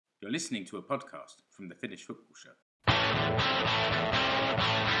You're listening to a podcast from the Finnish Football Show.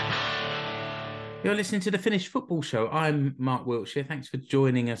 You're listening to the Finnish Football Show. I'm Mark Wiltshire. Thanks for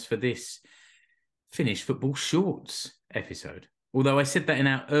joining us for this Finnish Football Shorts episode. Although I said that in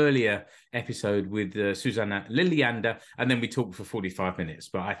our earlier episode with Susanna Liljander, and then we talked for 45 minutes.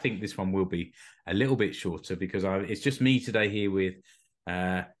 But I think this one will be a little bit shorter because it's just me today here with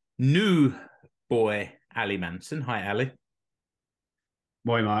new boy Ally Manson. Hi, Ally.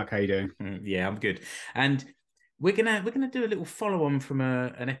 Boy, Mark, how you doing? Yeah, I'm good. And we're gonna do a little follow on from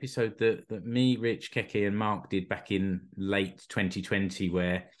an episode that me, Rich, Keke, and Mark did back in late 2020,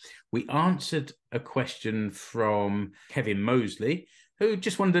 where we answered a question from Kevin Mosley, who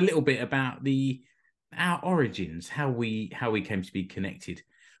just wondered a little bit about our origins, how we came to be connected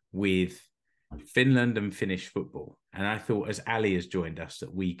with Finland and Finnish football. And I thought, as Ally has joined us,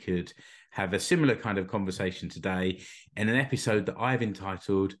 that we could have a similar kind of conversation today in an episode that I've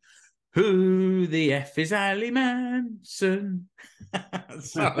entitled "Who the F is Ally Manson?"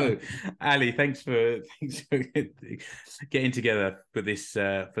 So, Ally, thanks for getting together for this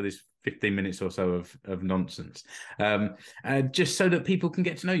 15 minutes or so of nonsense, just so that people can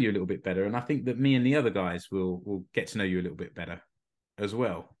get to know you a little bit better. And I think that me and the other guys will get to know you a little bit better as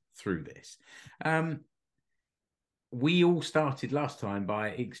well through this. We all started last time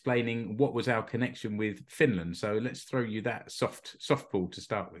by explaining what was our connection with Finland. So let's throw you that softball to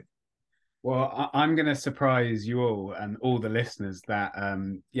start with. Well, I'm going to surprise you all and all the listeners that,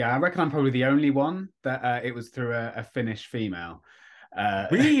 I reckon I'm probably the only one that it was through a Finnish female.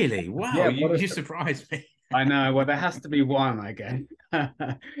 Really? Wow, yeah, you surprised me. I know. Well, there has to be one, I guess.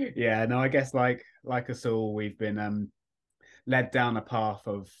 Yeah, no, I guess like us all, we've been led down a path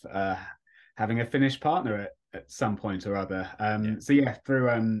of having a Finnish partner at some point or other. So yeah,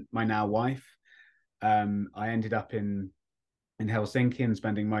 through my now wife, I ended up in Helsinki and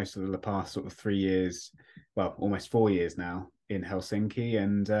spending most of the past sort of 3 years, well, almost 4 years now in Helsinki.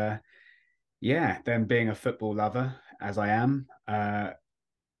 And then being a football lover, as I am,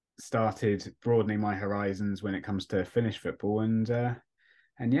 started broadening my horizons when it comes to Finnish football. And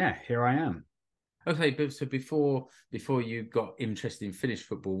here I am. Okay, but so before you got interested in Finnish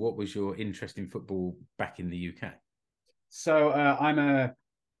football, what was your interest in football back in the UK? So I'm a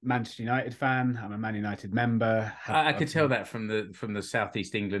Manchester United fan. I'm a Man United member. I could tell that from the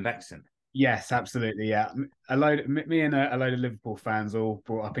Southeast England accent. Yes, absolutely. Yeah, me and a load of Liverpool fans all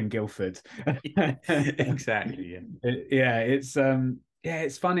brought up in Guildford. Exactly. Yeah.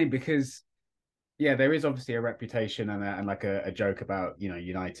 It's funny because there is obviously a reputation and like a joke about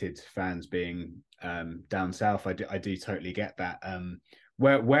United fans being down south. I do totally get that.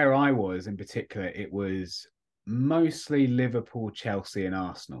 Where I was in particular, it was mostly Liverpool, Chelsea, and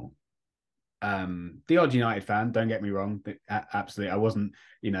Arsenal. The odd United fan, don't get me wrong, but absolutely, I wasn't,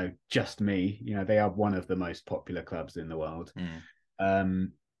 just me. They are one of the most popular clubs in the world.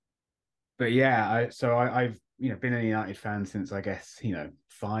 But yeah, I've been a United fan since, I guess,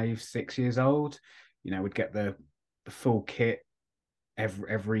 5-6 years old. Would get the full kit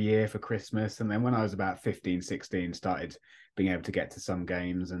every year for Christmas, and then when I was about 15-16, started being able to get to some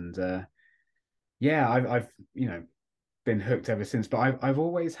games. And I've been hooked ever since. But I've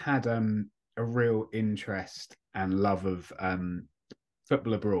always had a real interest and love of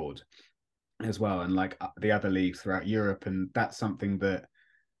football abroad as well, and like the other leagues throughout Europe. And that's something that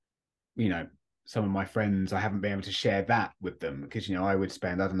some of my friends, I haven't been able to share that with them, because I would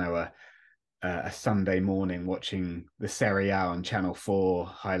spend, I don't know, a Sunday morning watching the Serie A on Channel 4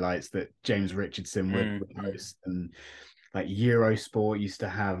 highlights that James Richardson would host, and like Eurosport used to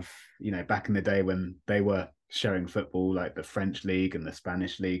have, back in the day when they were showing football, like the French league and the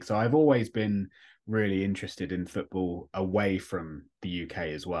Spanish league. So I've always been really interested in football away from the UK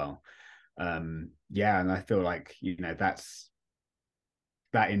as well. And I feel like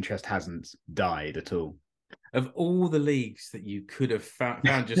that interest hasn't died at all. Of all the leagues that you could have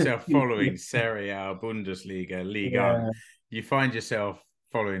found yourself following, Serie A, Bundesliga, Liga, you find yourself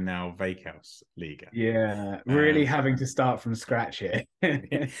following now Veikkaus Liga. Yeah, really having to start from scratch here.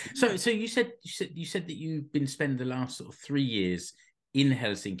 So you said that you've been spending the last sort of 3 years in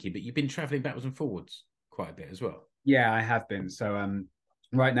Helsinki, but you've been traveling backwards and forwards quite a bit as well. Yeah, I have been. So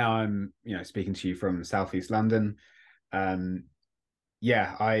right now I'm speaking to you from Southeast London. I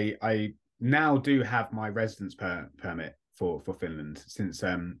now do have my residence permit for Finland. Since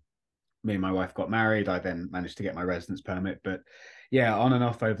me and my wife got married, I then managed to get my residence permit. But on and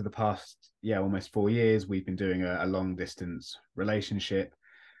off over the past almost 4 years, we've been doing a long distance relationship.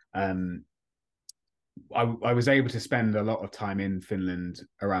 I was able to spend a lot of time in Finland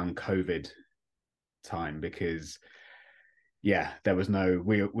around COVID time, because yeah, there was no,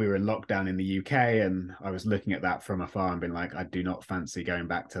 we were in lockdown in the UK, and I was looking at that from afar and being like, I do not fancy going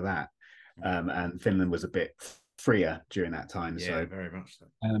back to that. And Finland was a bit freer during that time. Yeah, So, very much so.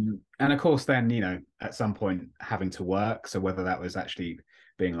 and of course, then, at some point having to work. So whether that was actually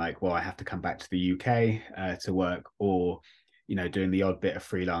being like, well, I have to come back to the UK to work, or, doing the odd bit of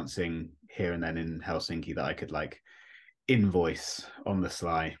freelancing here and then in Helsinki that I could like invoice on the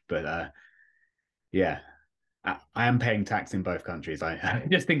sly. But yeah, I am paying tax in both countries. I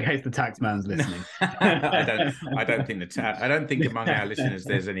just in case the tax man's No, listening. I don't think I don't think among our listeners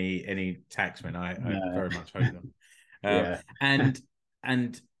there's any taxmen. I No. very much hope not. Yeah. And I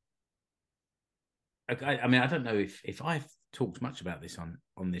mean, I don't know if I've talked much about this on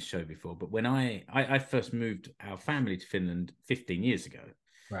this show before, but when I first moved our family to Finland 15 years ago,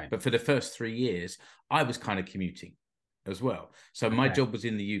 Right. but for the first 3 years, I was kind of commuting as well. So my Okay. job was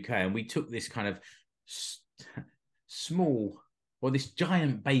in the UK, and we took this kind of small, or this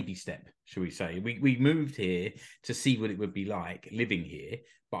giant baby step, shall we say. We moved here to see what it would be like living here,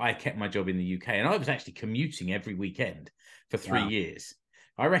 but I kept my job in the UK, and I was actually commuting every weekend for 3 years.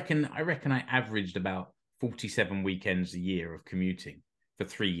 I reckon I averaged about 47 weekends a year of commuting for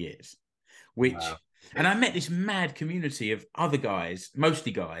 3 years, Wow. and I met this mad community of other guys,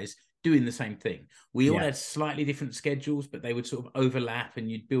 mostly guys, doing the same thing. We all Yeah. had slightly different schedules, but they would sort of overlap, and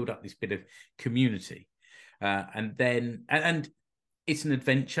you'd build up this bit of community. And it's an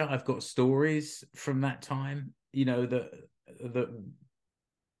adventure. I've got stories from that time, that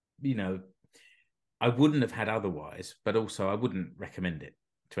I wouldn't have had otherwise, but also I wouldn't recommend it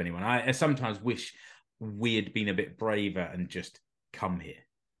to anyone. I sometimes wish we had been a bit braver and just come here.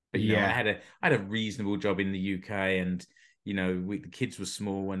 But I Yeah. had a reasonable job in the UK, and the kids were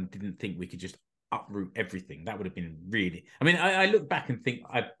small and didn't think we could just uproot everything. That would have been really. I mean, I look back and think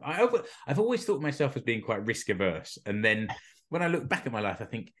I've always thought myself as being quite risk averse, and then when I look back at my life, I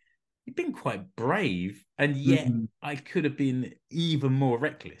think you've been quite brave, and yet Mhm. I could have been even more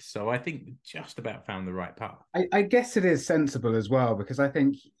reckless. So I think we just about found the right path. I guess it is sensible as well, because I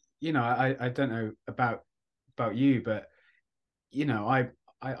think, I don't know about you, but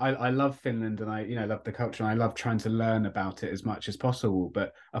I love Finland, and I love the culture, and I love trying to learn about it as much as possible.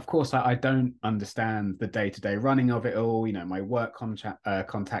 But of course, I don't understand the day-to-day running of it all. My work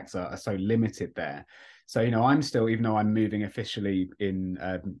contacts are so limited there. So I'm still, even though I'm moving officially in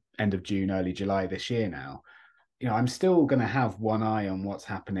end of June, early July this year now, I'm still going to have one eye on what's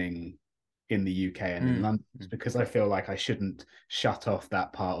happening in the UK and in London, because I feel like I shouldn't shut off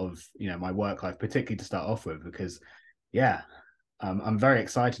that part of my work life, particularly to start off with, because yeah, I'm very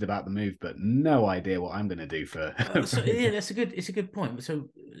excited about the move, but no idea what I'm going to do for. So yeah, it's a good point. So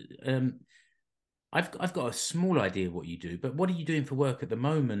um, I've got a small idea of what you do, but what are you doing for work at the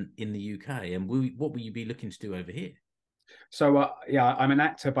moment in the UK, and what will you be looking to do over here? So yeah, I'm an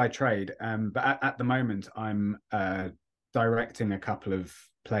actor by trade, but at the moment I'm directing a couple of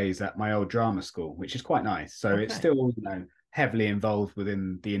plays at my old drama school, which is quite nice. So it's Okay. still heavily involved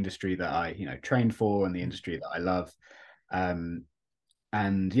within the industry that I trained for, and the industry that I love. Um,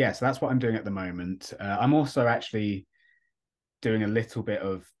 and yeah, so that's what I'm doing at the moment. I'm also actually doing a little bit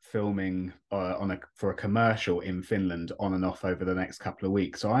of filming for a commercial in Finland on and off over the next couple of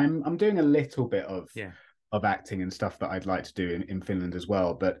weeks. So I'm doing a little bit Yeah. of acting and stuff that I'd like to do in Finland as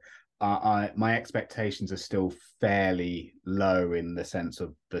well. But my expectations are still fairly low in the sense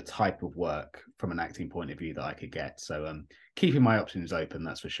of the type of work from an acting point of view that I could get. So keeping my options open,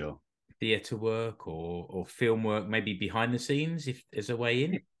 that's for sure. Theatre work or film work, maybe behind the scenes, if there's a way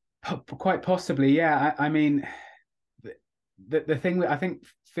in. Quite possibly, yeah. I mean, the thing that I think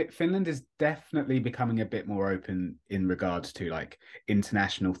Finland is definitely becoming a bit more open in regards to like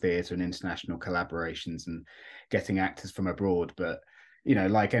international theatre and international collaborations and getting actors from abroad. But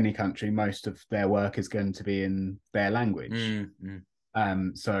like any country, most of their work is going to be in their language.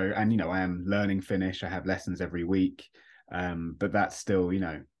 Mm. So, and I am learning Finnish. I have lessons every week. But that's still,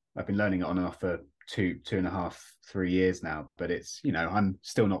 I've been learning it on and off for 2.5, 3 years now. But it's, I'm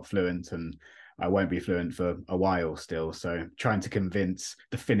still not fluent, and I won't be fluent for a while still. So trying to convince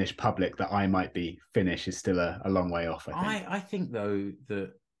the Finnish public that I might be Finnish is still a long way off, I think. I think though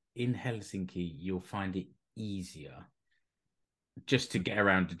that in Helsinki you'll find it easier just to get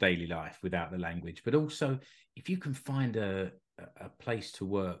around to daily life without the language, but also if you can find a place to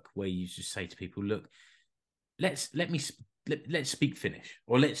work where you just say to people, look, let's speak Finnish,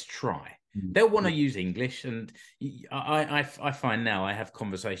 or let's try. They'll want to use English, and I find now I have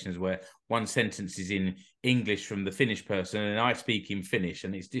conversations where one sentence is in English from the Finnish person, and I speak in Finnish,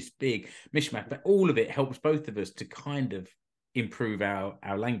 and it's this big mishmash. But all of it helps both of us to kind of improve our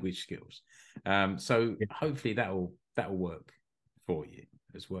language skills. So hopefully that'll work for you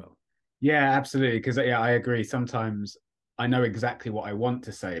as well. Yeah, absolutely. Because yeah, I agree. Sometimes I know exactly what I want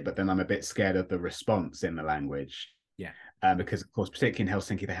to say, but then I'm a bit scared of the response in the language. Yeah. Because of course, particularly in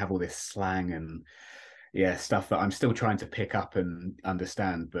Helsinki, they have all this slang and yeah, stuff that I'm still trying to pick up and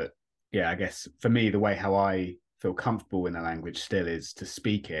understand. But yeah, I guess for me, the way how I feel comfortable in the language still is to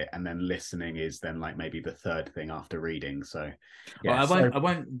speak it, and then listening is then like maybe the third thing after reading. So Well, yeah, so I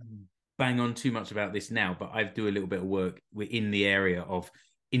won't bang on too much about this now, but I do a little bit of work in the area of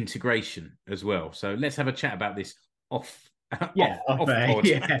integration as well. So let's have a chat about this off yeah, off pod.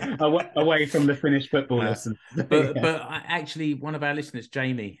 yeah, away from the Finnish football Uh, lessons. but Yeah. actually, one of our listeners,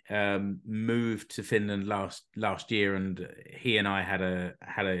 Jamie, moved to Finland last year, and he and I had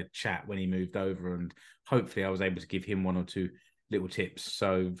a chat when he moved over, and hopefully, I was able to give him one or two little tips.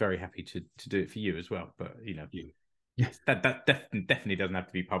 So very happy to do it for you as well. But you know, definitely doesn't have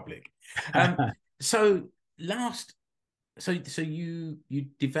to be public. Um, so last so you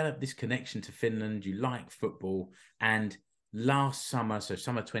developed this connection to Finland, you like football, and last summer, so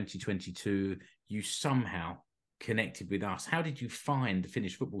summer 2022, you somehow connected with us. How did you find the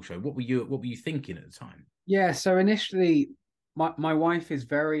Finnish football show? What were you thinking at the time? Yeah, so initially my wife is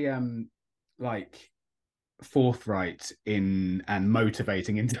very like forthright in and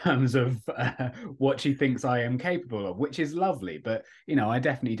motivating in terms of what she thinks I am capable of, which is lovely. But you know, I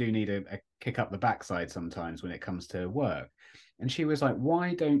definitely do need a kick up the backside sometimes when it comes to work. And she was like,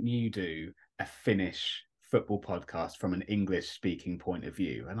 "Why don't you do a Finnish football podcast from an English speaking point of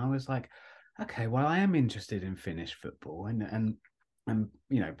view?" And I was like, "Okay, well, I am interested in Finnish football, and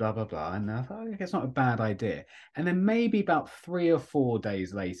you know, blah blah blah." And I thought, okay, it's not a bad idea. And then maybe about 3 or 4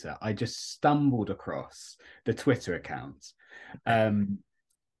 days later, I just stumbled across the Twitter account. Um,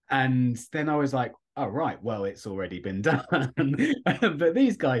 and then I was like, oh, right, well, it's already been done. But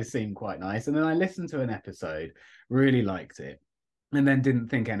these guys seem quite nice. And then I listened to an episode, really liked it, and then didn't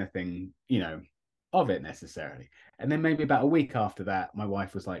think anything, you know, of it necessarily. And then maybe about a week after that, my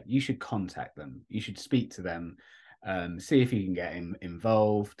wife was like, you should contact them. You should speak to them, see if you can get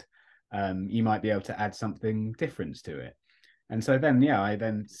involved. You might be able to add something different to it. And so then, yeah, I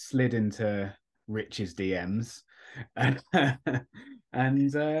then slid into Rich's DMs. And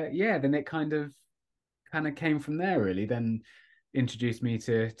yeah, then it kind of came from there really. Then introduced me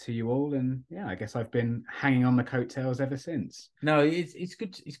to you all, and yeah, I guess I've been hanging on the coattails ever since. No, it's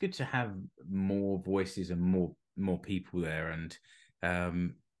good to have more voices and more people there, and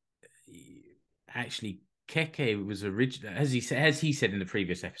um, actually Keke was original, as he said in the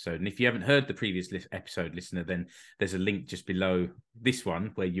previous episode. And if you haven't heard the previous episode, listener, then there's a link just below this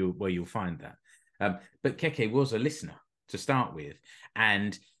one where you'll find that. But Keke was a listener to start with,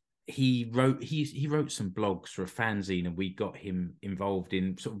 and he wrote some blogs for a fanzine, and we got him involved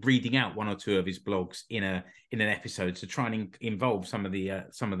in sort of reading out one or two of his blogs in an episode to try and involve some of the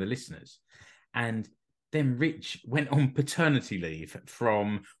listeners. And then Rich went on paternity leave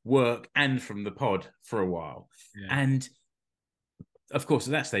from work and from the pod for a while. Yeah. And of course,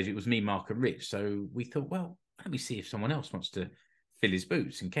 at that stage, it was me, Mark, and Rich. So we thought, well, let me see if someone else wants to fill his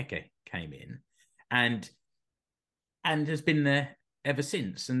boots. And Keke came in and has been there ever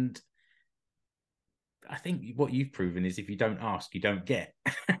since. And I think what you've proven is if you don't ask, you don't get.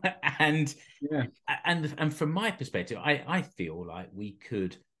 and Yeah. and from my perspective, I feel like we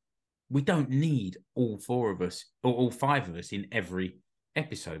don't need all four of us or all five of us in every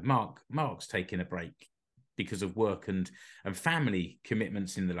episode. Mark's taken a break because of work and family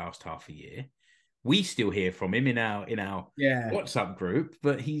commitments in the last half a year. We still hear from him in our Yeah. WhatsApp group,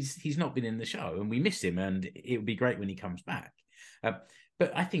 but he's not been in the show, and we miss him, and it would be great when he comes back. But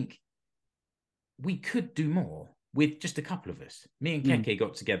I think we could do more with just a couple of us. Me and Keke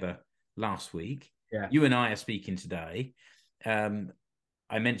got together last week. Yeah. You and I are speaking today.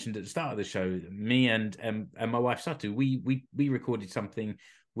 I mentioned at the start of the show, me and my wife Satu, we recorded something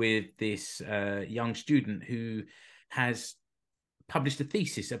with this young student who has published a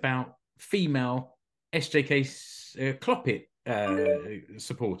thesis about female SJK Cloppit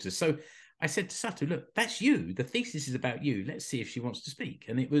supporters. So I said to Satu, look, that's you. The thesis is about you. Let's see if she wants to speak.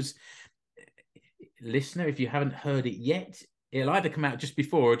 And it was, listener, if you haven't heard it yet, it'll either come out just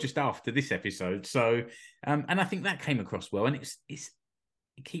before or just after this episode. So, and I think that came across well, and it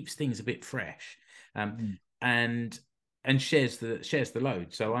keeps things a bit fresh, and shares the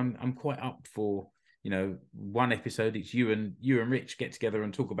load. So I'm quite up for, you know, one episode. It's you and Rich get together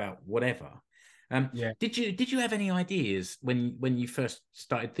and talk about whatever. Yeah. Did you have any ideas when you first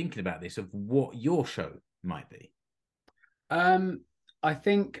started thinking about this of what your show might be? I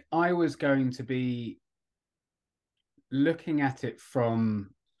think I was going to be looking at it from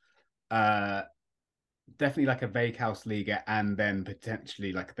definitely like a Veikkausliiga and then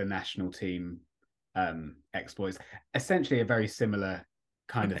potentially like the national team exploits. Essentially a very similar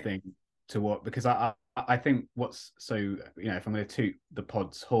kind of Okay. thing to what, because I think what's so, if I'm going to toot the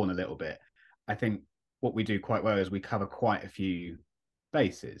pod's horn a little bit, I think what we do quite well is we cover quite a few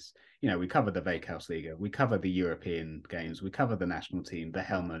bases. We cover the Veikkausliiga, we cover the European games, we cover the national team, the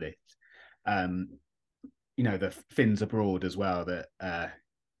Helmet, the Finns abroad as well. That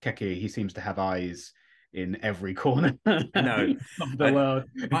Keki, he seems to have eyes in every corner of No, the I, world.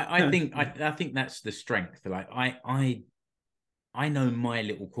 I think that's the strength. Like I know my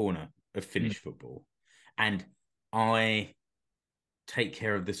little corner of Mm, Finnish football, and I take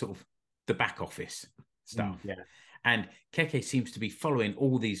care of the sort of the back office stuff. yeah. And Keke seems to be following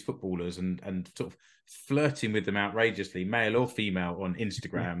all these footballers and sort of flirting with them outrageously, male or female, on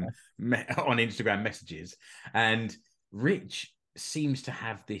Instagram, on Instagram messages. And Rich seems to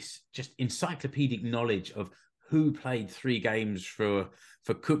have this just encyclopedic knowledge of who played 3 games for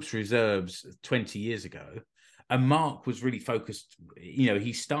Cups reserves 20 years ago. And Mark was really focused,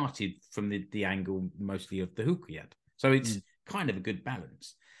 he started from the angle mostly of the Hukiyat. So it's kind of a good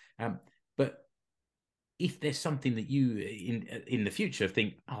balance. But if there's something that you in the future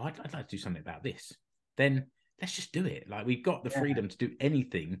think, oh, I'd like to do something about this, then let's just do it. Like, we've got the Yeah. freedom to do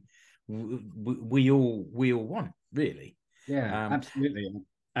anything we all want, really. Yeah, absolutely.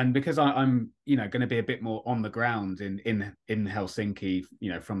 And because I'm, going to be a bit more on the ground in Helsinki,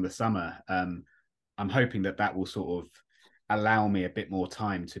 from the summer, I'm hoping that will sort of allow me a bit more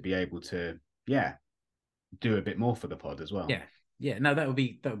time to be able to, yeah, do a bit more for the pod as well. Yeah. No, that would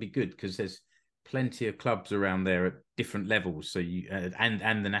be good, because there's plenty of clubs around there at different levels. So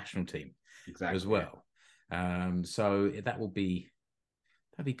and the national team as Exactly. Yeah. well. So that'd be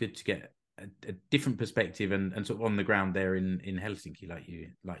good to get a different perspective and sort of on the ground there in Helsinki, like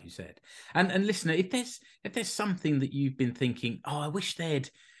you said. And listener, if there's something that you've been thinking, oh, I wish they'd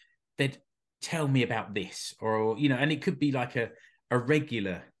tell me about this, or and it could be like a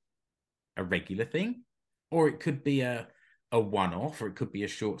regular thing, or it could be a one-off, or it could be a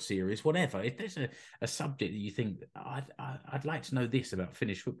short series, whatever. If there's a subject that you think, I'd like to know this about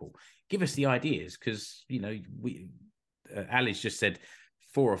Finnish football, give us the ideas, because we Ali's just said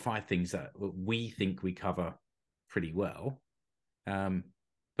 4 or 5 things that we think we cover pretty well.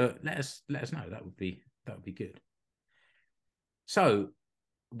 But let us know. That would be good. So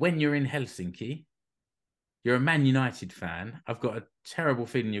when you're in Helsinki, you're a Man United fan. I've got a terrible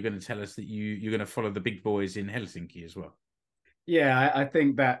feeling you're going to tell us that you're going to follow the big boys in Helsinki as well. Yeah, I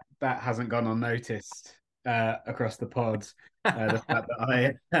think that hasn't gone unnoticed across the pods. The fact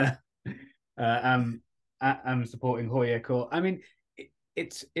that am supporting Hoyekor. I mean,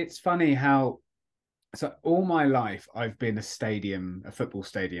 it's funny how, so all my life I've been a football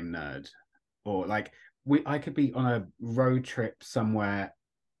stadium nerd, or like I could be on a road trip somewhere,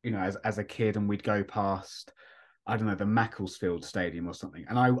 as a kid, and we'd go past, I don't know, the Macclesfield Stadium or something,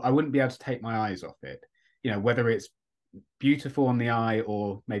 and I wouldn't be able to take my eyes off it. Whether it's beautiful on the eye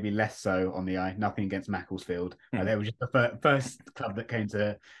or maybe less so on the eye. Nothing against Macclesfield. They were just the first club that came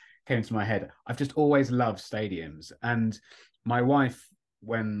to my head. I've just always loved stadiums, and my wife,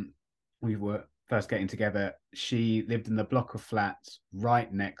 when we were first getting together, she lived in the block of flats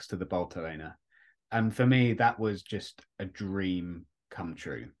right next to the Bolt Arena, and for me, that was just a dream come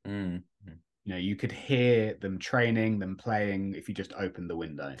true. You could hear them training, them playing if you just opened the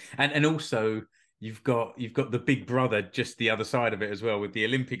window. And also, you've got the big brother just the other side of it as well, with the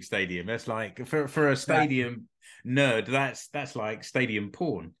Olympic Stadium. That's like, for a stadium nerd, that's like stadium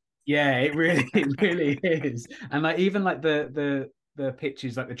porn. Yeah, it really is. And like even like the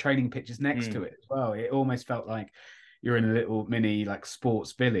pitches, like the training pitches next to it as well. It almost felt like you're in a little mini like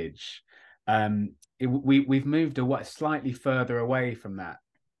sports village. We've moved slightly further away from that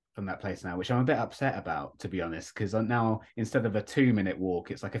place now, which I'm a bit upset about, to be honest, because now instead of a 2-minute walk,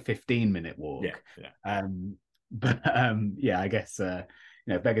 it's like a 15-minute walk. Yeah. Yeah, I guess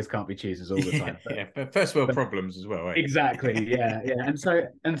beggars can't be choosers all the time. But first world But problems as well, eh? exactly, yeah. And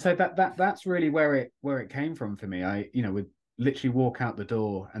so that's really where it came from for me. I would literally walk out the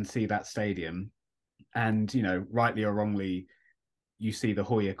door and see that stadium, and rightly or wrongly, you see the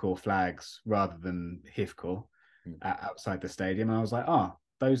Hoyekor flags rather than Hifkor outside the stadium. And I was like, oh,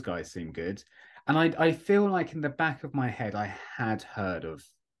 those guys seem good. And I feel like in the back of my head, I had heard of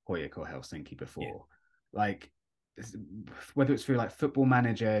Hoyekor Helsinki before. Like, whether it's through like Football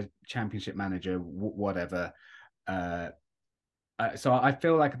Manager, Championship Manager, whatever. So I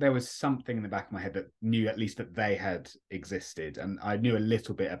feel like there was something in the back of my head that knew at least that they had existed. And I knew a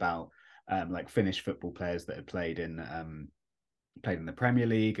little bit about like Finnish football players that had played in the Premier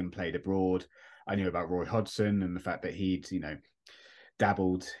League and played abroad. I knew about Roy Hodgson and the fact that he'd,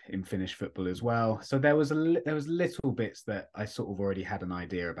 dabbled in Finnish football as well. So there was little bits that I sort of already had an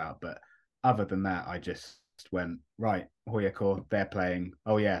idea about, but other than that, I just went right. Hoyakor, they're playing.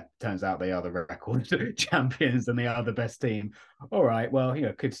 Oh yeah, turns out they are the record champions and they are the best team. All right, well,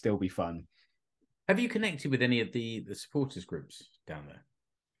 could still be fun. Have you connected with any of the supporters groups down there?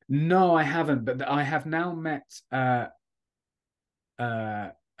 No, I haven't, but I have now met a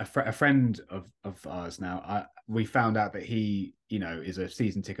friend of ours now. We found out that he, is a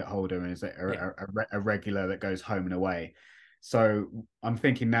season ticket holder and is a regular that goes home and away. So I'm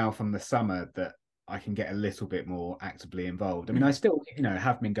thinking now from the summer that I can get a little bit more actively involved. I mean, I still,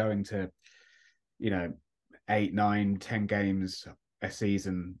 have been going to, 8, 9, 10 games a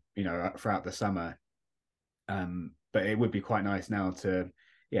season, throughout the summer. But it would be quite nice now to,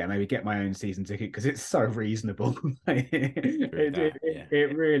 maybe get my own season ticket because it's so reasonable.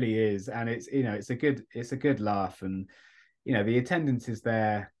 It really is, and it's a good laugh, and the attendances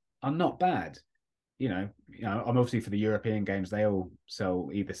there are not bad. I'm obviously for the European games, they all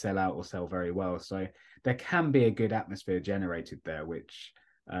either sell out or sell very well, so there can be a good atmosphere generated there, which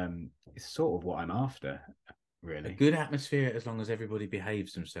is sort of what I'm after, really. A good atmosphere as long as everybody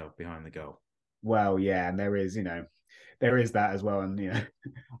behaves themselves behind the goal. Well, yeah, and there is that as well, and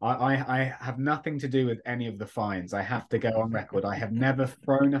I have nothing to do with any of the fines. I have to go on record. I have never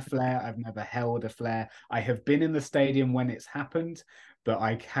thrown a flare. I've never held a flare. I have been in the stadium when it's happened, but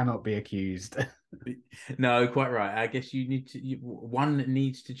I cannot be accused. No, quite right. I guess one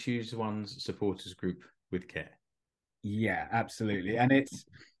needs to choose one's supporters group with care. Yeah, absolutely, and it's.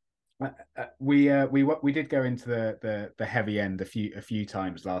 We did go into the heavy end a few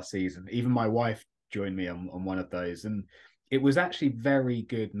times last season. Even my wife joined me on one of those, and it was actually very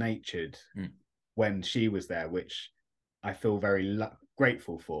good natured when she was there, which I feel very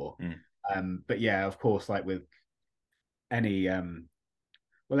grateful for. But yeah, of course, like with any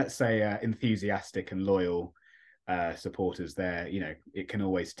let's say enthusiastic and loyal supporters there, it can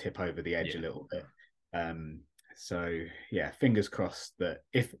always tip over the edge a little bit. So yeah, fingers crossed that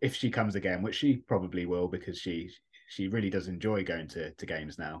if she comes again, which she probably will, because she really does enjoy going to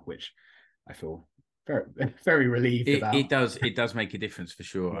games now, which I feel very very relieved about. It does make a difference for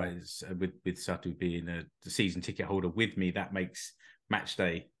sure. Yeah. With Satu being the season ticket holder with me, that makes match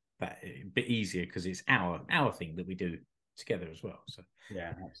day that a bit easier because it's our thing that we do together as well. So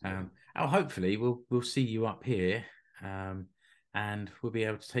yeah, absolutely. Hopefully we'll see you up here. And we'll be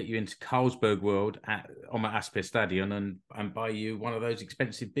able to take you into Carlsberg World on my Asper Stadion and buy you one of those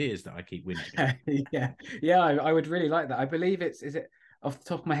expensive beers that I keep winning. I would really like that. I believe is it off the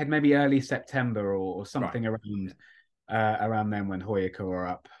top of my head, maybe early September or something around then when Hoyakor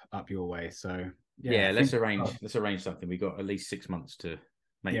are up your way. So let's arrange something. We got at least 6 months to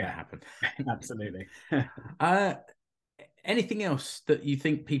make that happen. Absolutely. Anything else that you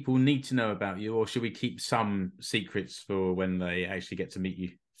think people need to know about you, or should we keep some secrets for when they actually get to meet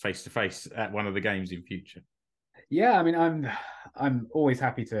you face to face at one of the games in future? Yeah, I mean, I'm always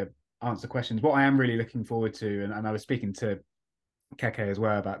happy to answer questions. What I am really looking forward to, and I was speaking to Keke as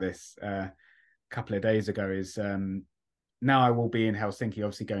well about this a couple of days ago, is now I will be in Helsinki,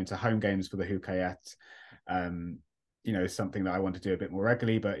 obviously going to home games for the Hukajat. Something that I want to do a bit more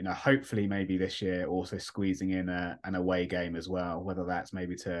regularly, but hopefully maybe this year also squeezing in an away game as well, whether that's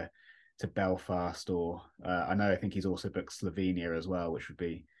maybe to Belfast or I think he's also booked Slovenia as well, which would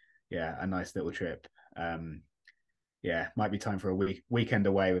be a nice little trip. Might be time for a weekend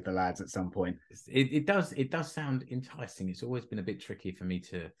away with the lads at some point. It does sound enticing. It's always been a bit tricky for me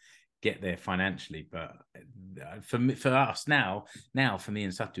to get there financially, but for us now for me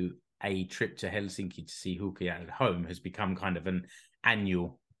and Satu, a trip to Helsinki to see Hukajat at home has become kind of an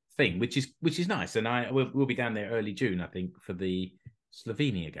annual thing, which is nice. And we'll be down there early June, I think, for the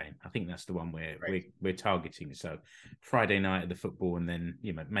Slovenia game. I think that's the one we're targeting. So Friday night at the football, and then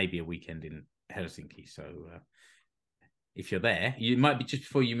maybe a weekend in Helsinki. So if you're there, you might be just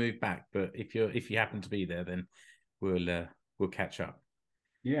before you move back, but if you happen to be there, then we'll catch up.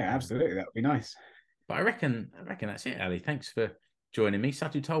 Yeah, absolutely, that would be nice. But I reckon that's it, Ali. Thanks for joining me.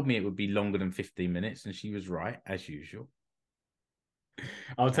 Satu told me it would be longer than 15 minutes, and she was right, as usual.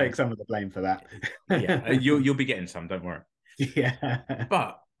 I'll take some of the blame for that. You'll be getting some, don't worry. Yeah.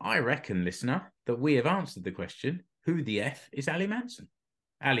 But I reckon, listener, that we have answered the question, who the F is Ally Manson?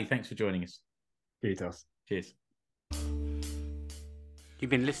 Ali, thanks for joining us. Cheers. Cheers. You've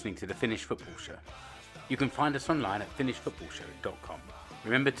been listening to The Finnish Football Show. You can find us online at finishfootballshow.com.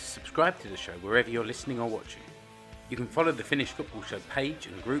 Remember to subscribe to the show wherever you're listening or watching. You can follow the Finnish Football Show page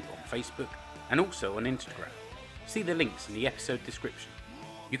and group on Facebook and also on Instagram. See the links in the episode description.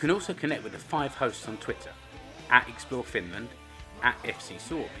 You can also connect with the 5 hosts on Twitter, at Explore Finland, at FC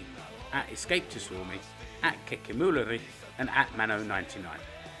Suomi, at Escape to Suomi, at Kekkimuleri, and at Mano99.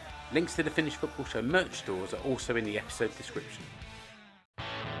 Links to the Finnish Football Show merch stores are also in the episode description.